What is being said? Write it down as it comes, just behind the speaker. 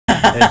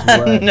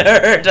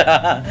Nerd!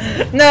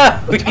 No!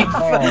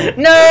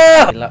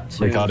 No!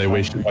 Look at it,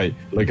 we should wait.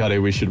 Look at it,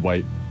 we should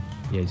wait.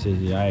 Yes, I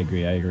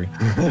agree.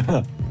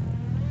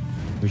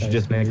 We should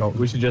just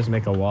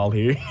make a wall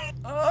here.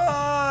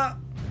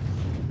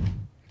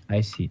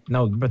 I see.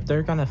 No, but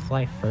they're gonna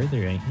fly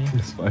further, ain't they?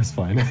 It's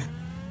fine.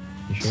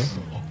 You sure?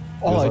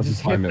 Oh, I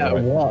just hit that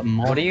wall.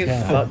 What are you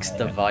fucks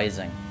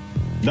devising?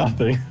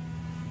 Nothing.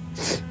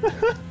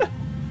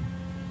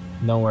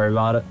 Don't worry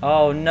about it.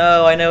 Oh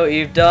no, I know what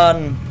you've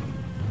done.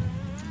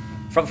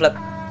 Front flip.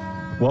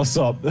 What's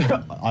up?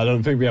 I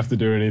don't think we have to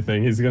do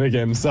anything. He's gonna get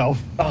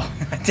himself. Oh,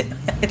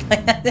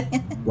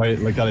 Wait,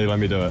 look at it, let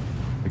me do it.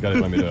 Look at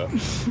it, let me do it.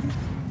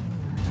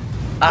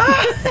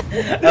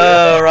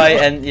 Oh, right,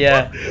 and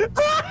yeah.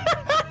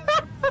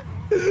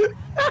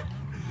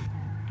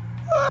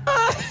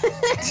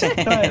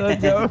 Alright,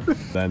 let's go.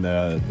 Then,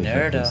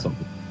 Nerda.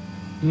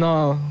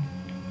 No.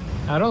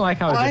 I don't like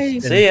how it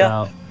just See ya.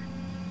 out.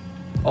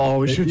 Oh,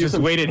 we should just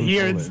waited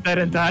here control it. instead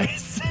of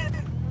dice.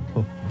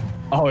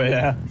 Oh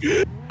yeah.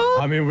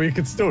 I mean, we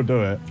could still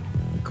do it.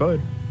 We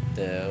could.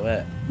 Do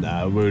it.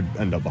 Nah, we'd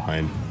end up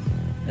behind.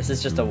 This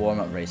is just a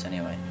warm-up race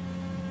anyway.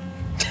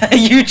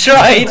 You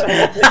tried!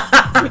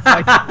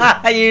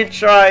 You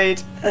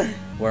tried!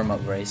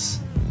 Warm-up race.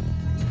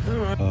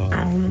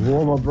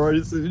 Warm-up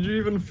race? Did you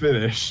even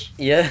finish?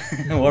 Yeah,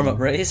 warm-up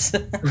race.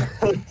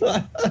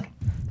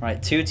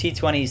 Right, 2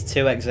 T20s,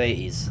 2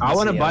 X80s. I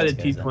want to see how buy the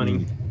this goes then.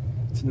 T20.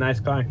 It's a nice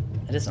car.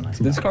 It is a nice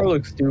This car. car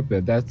looks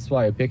stupid. That's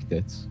why I picked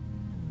it.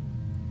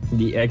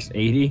 The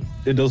X80.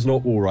 It does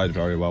not all ride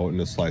very well in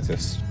the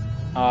slightest.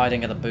 Oh, I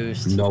didn't get the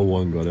boost. No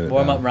one got it.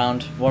 Warm-up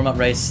round, warm-up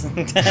race.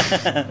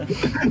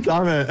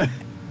 Damn it.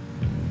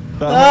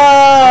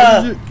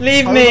 Ah!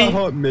 Leave How me! did that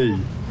hurt me?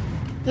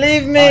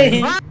 Leave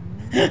me!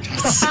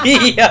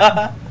 See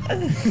ya!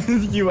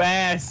 You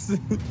ass.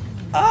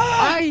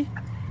 Ah!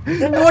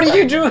 What are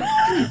you doing?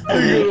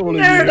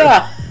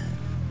 Nerda!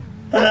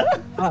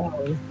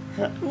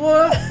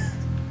 What?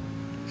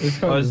 This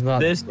car Oh, is it's not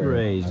this square.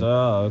 race.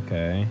 Oh,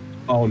 okay.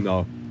 Oh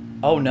no.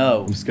 Oh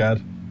no. I'm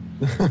scared.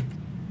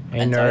 Hey,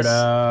 Entise,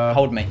 Nerda.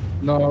 hold me.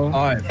 No.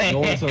 Alright, no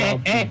one's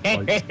allowed to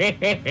fight.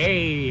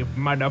 Hey,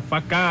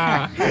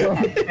 motherfucker.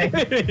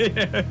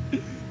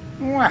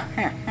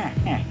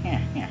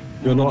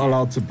 You're not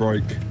allowed to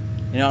break.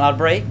 You're not allowed to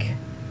break?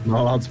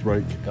 Not allowed to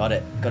break. Got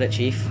it,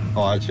 chief.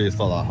 Oh, actually, it's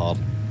not that hard.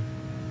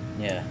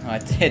 Yeah,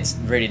 it's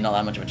really not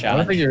that much of a I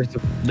don't challenge. think you're.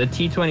 The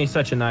T20 is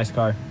such a nice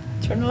car.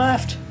 Turn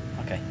left.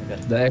 Okay, we're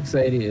good. The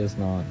X80 is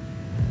not.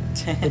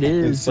 It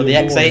is. Well, the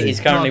X80 is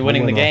currently Not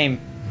winning the winner. game.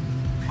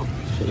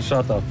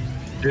 Shut up.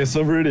 It's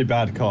a really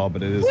bad car,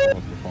 but it is one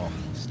of the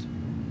fastest.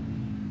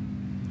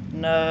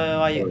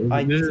 No,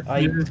 This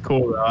is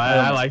cool though.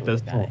 I like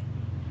this. Guy.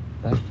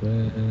 That's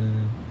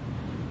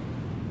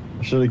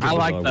I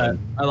like that.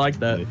 I like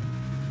that.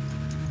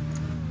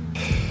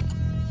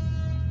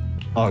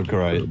 Oh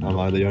great, am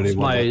I the only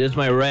one? This is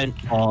my rent.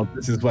 Oh,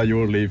 this is where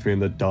you'll leave me in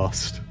the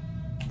dust.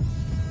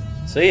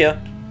 See ya.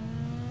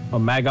 Oh,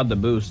 Matt got the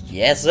boost.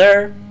 Yes,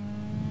 sir.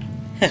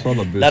 It's not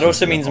a boost, That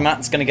also it's means not.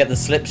 Matt's gonna get the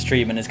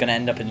slipstream and is gonna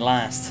end up in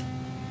last.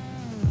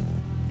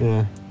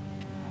 Yeah.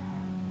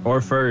 Or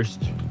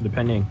first,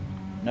 depending.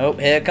 Nope,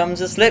 here comes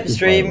the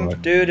slipstream.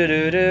 Right. Do do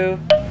do do.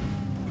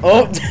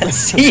 Oh,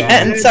 see It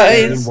didn't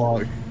Entise.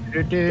 work.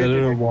 It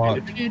didn't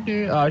work.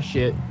 Oh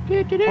shit.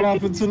 What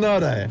happened to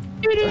Node?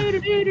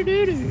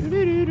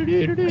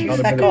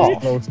 Back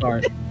off. Slow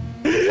start.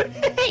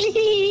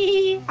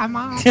 I'm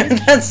on.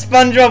 That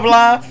SpongeBob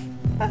laugh.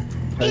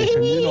 Hey,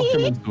 can you knock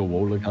him into a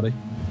wall, look at it?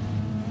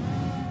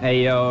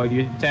 Hey yo,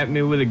 you tap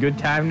me with a good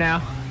time now?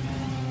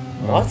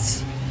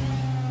 What?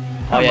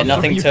 Oh yeah,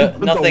 nothing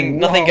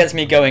gets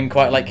me going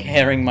quite like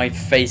hearing my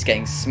face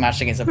getting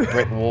smashed against a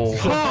brick wall.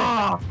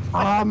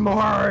 I'm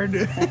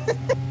hard.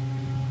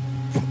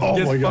 Oh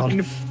Just my god.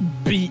 fucking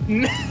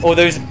beaten. All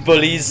those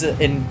bullies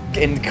in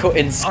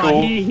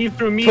school He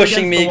threw me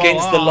pushing me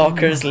against the wall.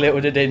 lockers. Little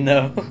did they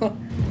know.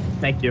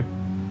 Thank you.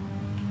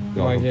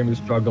 My game is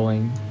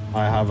struggling.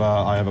 I have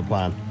a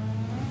plan.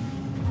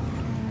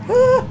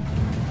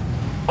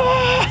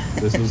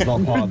 This was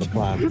not part of the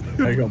plan.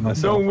 I got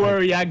myself. Don't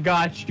worry, I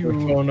got Your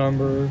you. phone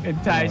number.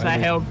 Entise, I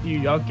helped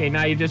you. Okay,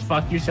 now you just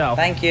fuck yourself.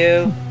 Thank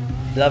you.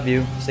 Love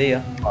you. See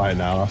ya. Alright,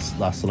 now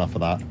that's enough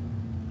of that.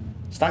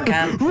 Stunt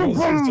cam. I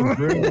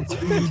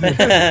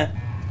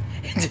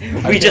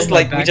we just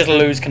feel my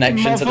lose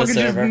connection to the Motherfucker just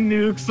server.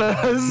 nukes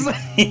us.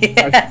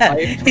 Yeah.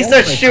 He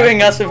starts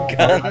shooting us with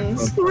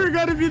guns. We're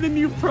gonna be the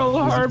new Pearl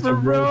Harbor,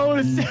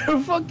 bro. So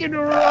fucking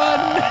run.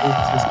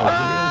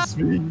 Ah!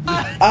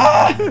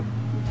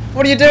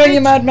 What are you doing,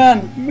 you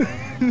madman?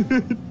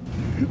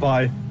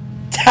 Bye.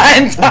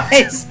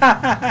 Entise!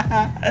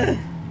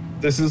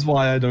 This is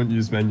why I don't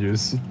use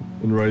menus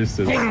in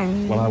races when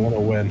I want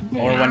to win.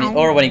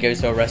 or when he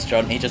goes to a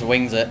restaurant, he just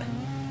wings it.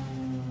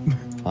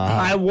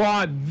 I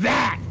want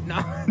that.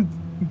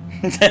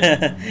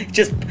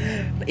 Just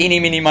eeny,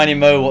 meeny, miny,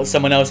 mo what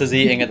someone else is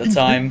eating at the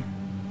time.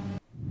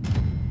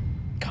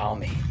 Call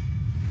me.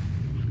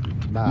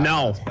 Nah,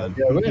 No. that's bad.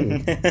 Yeah,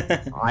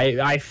 win.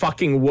 I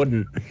fucking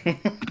wouldn't.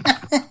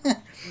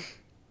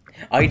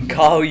 I'd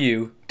call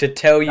you to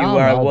tell you No,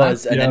 where I no,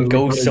 was and yeah, then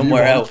go what do you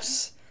somewhere want?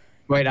 else.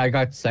 Wait, I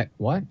got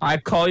what? I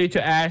call you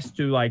to ask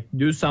to like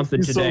do something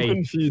He's so today.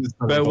 confused.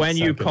 But when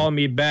you call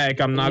me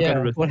back, I'm not gonna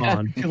What respond.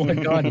 happened to my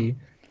body?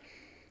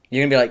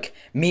 You're gonna be like,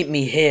 meet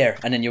me here,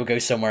 and then you'll go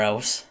somewhere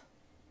else.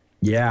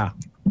 Yeah.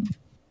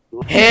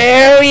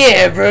 Hell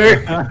yeah, bro!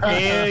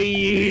 Hell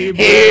yeah,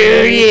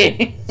 Hell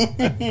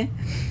yeah!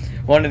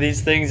 One of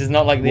these things is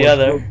not like the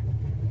other.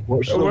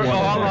 What should We're I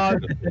all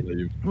want?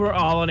 on- We're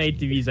all on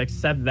ATVs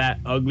except that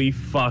ugly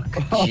fuck.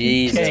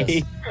 Jesus.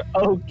 Okay,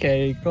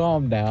 okay,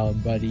 calm down,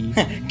 buddy.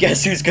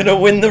 Guess who's gonna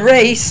win the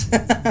race?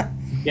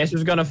 Guess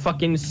who's gonna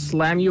fucking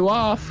slam you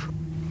off?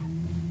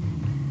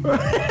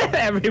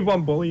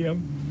 Everyone bully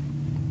him.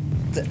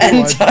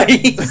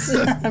 Entise!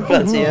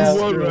 Bloody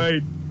hell. All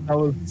right. That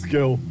was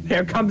skill.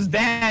 Here comes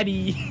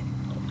Daddy.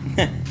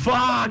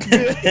 Fuck.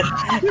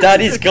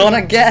 Daddy's gone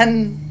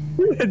again!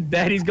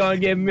 Daddy's gonna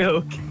get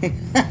milk.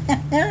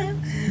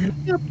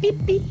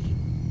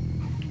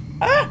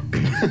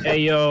 Hey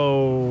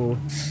yo.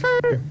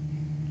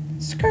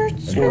 Skirt,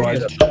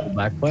 Alright, skirt.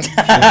 backflip.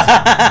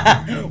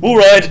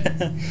 Alright.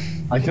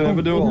 I can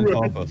never do it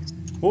on purpose.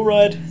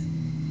 Alright.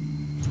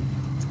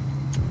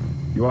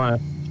 You wanna?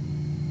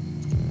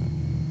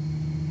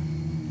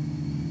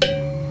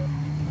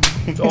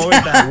 It's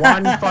always that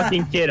one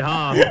fucking kid,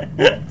 huh?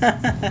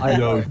 I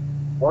know.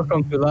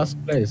 Welcome to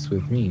last place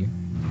with me.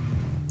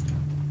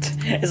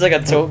 It's like a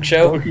talk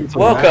show. Welcome to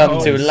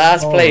Welcome to Last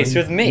Last Place Place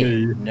with me,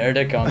 me.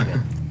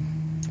 Nerdacongan.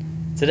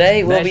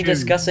 Today we'll be Measure-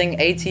 discussing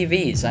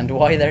ATVs and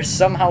why they're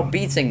somehow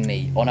beating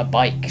me on a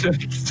bike.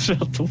 Shut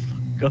the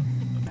fuck up.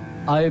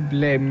 I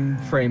blame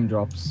frame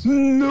drops.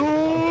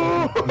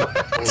 No!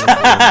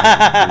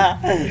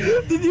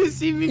 Did you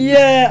see me?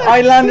 Yeah,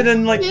 I landed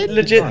in like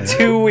legit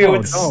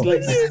two-wheeled, Oh, no.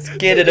 like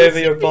skidded over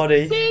your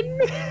body.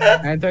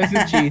 Entise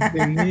is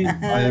cheating.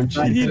 I am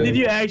cheating. Did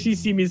you actually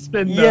see me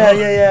spin? though?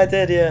 Yeah, I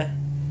did, yeah.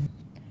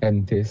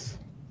 Entise.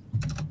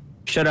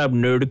 Shut up,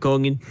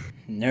 Nerdacongan.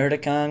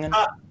 Nerdacongan.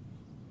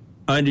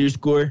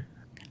 Underscore.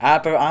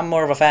 I'm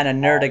more of a fan of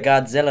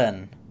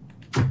Nerdagodzilla.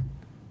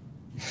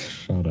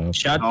 Shut up.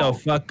 Shut the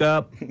fuck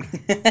up.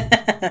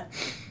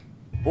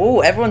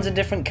 Oh, everyone's in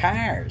different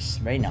cars.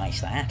 Very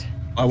nice, that.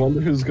 I wonder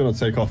who's gonna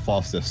take off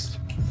fastest.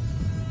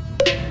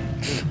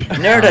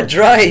 Nerda,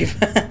 drive!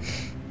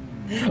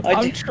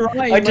 I'm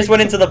trying. I just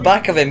went into the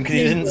back of him because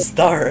he didn't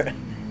start.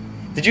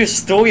 Did you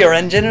stall your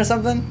engine or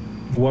something?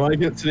 When I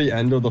get to the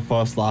end of the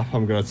first lap,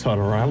 I'm gonna turn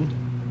around.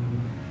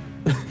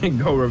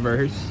 Go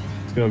reverse.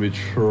 It's gonna be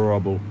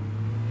trouble.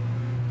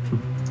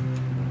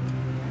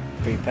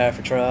 Prepare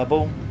for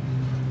trouble.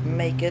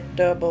 Make it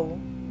double.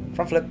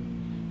 Front flip.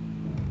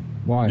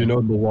 Why? You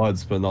know the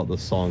words, but not the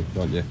song,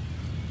 don't you?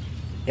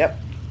 Yep.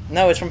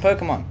 No, it's from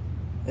Pokemon.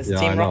 It's Yeah, I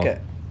Team know.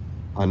 Rocket.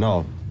 I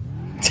know.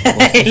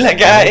 Hey,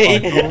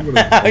 Lagai!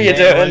 How you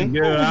doing?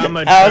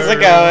 How's it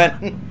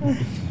going?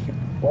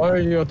 Why are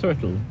you a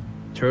turtle?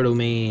 Turtle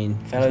man.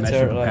 Fellow It's my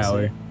turtle, I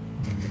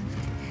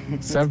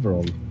superpower.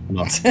 Several.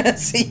 No.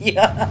 See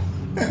ya.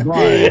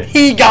 Why?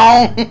 He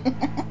gone.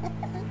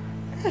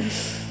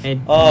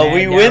 And Oh, Matt,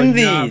 we that win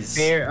was not these.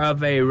 fair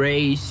of a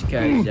race,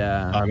 cause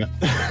Damn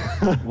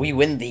it. We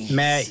win these.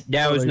 Matt,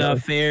 that was not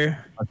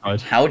fair. I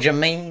tried. How'd you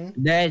mean?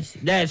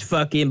 That's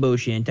fucking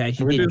bullshit, Entise. You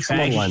Can we do did some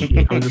trash online?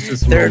 shit. Can we just do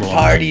some Third online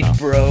party, now?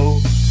 bro.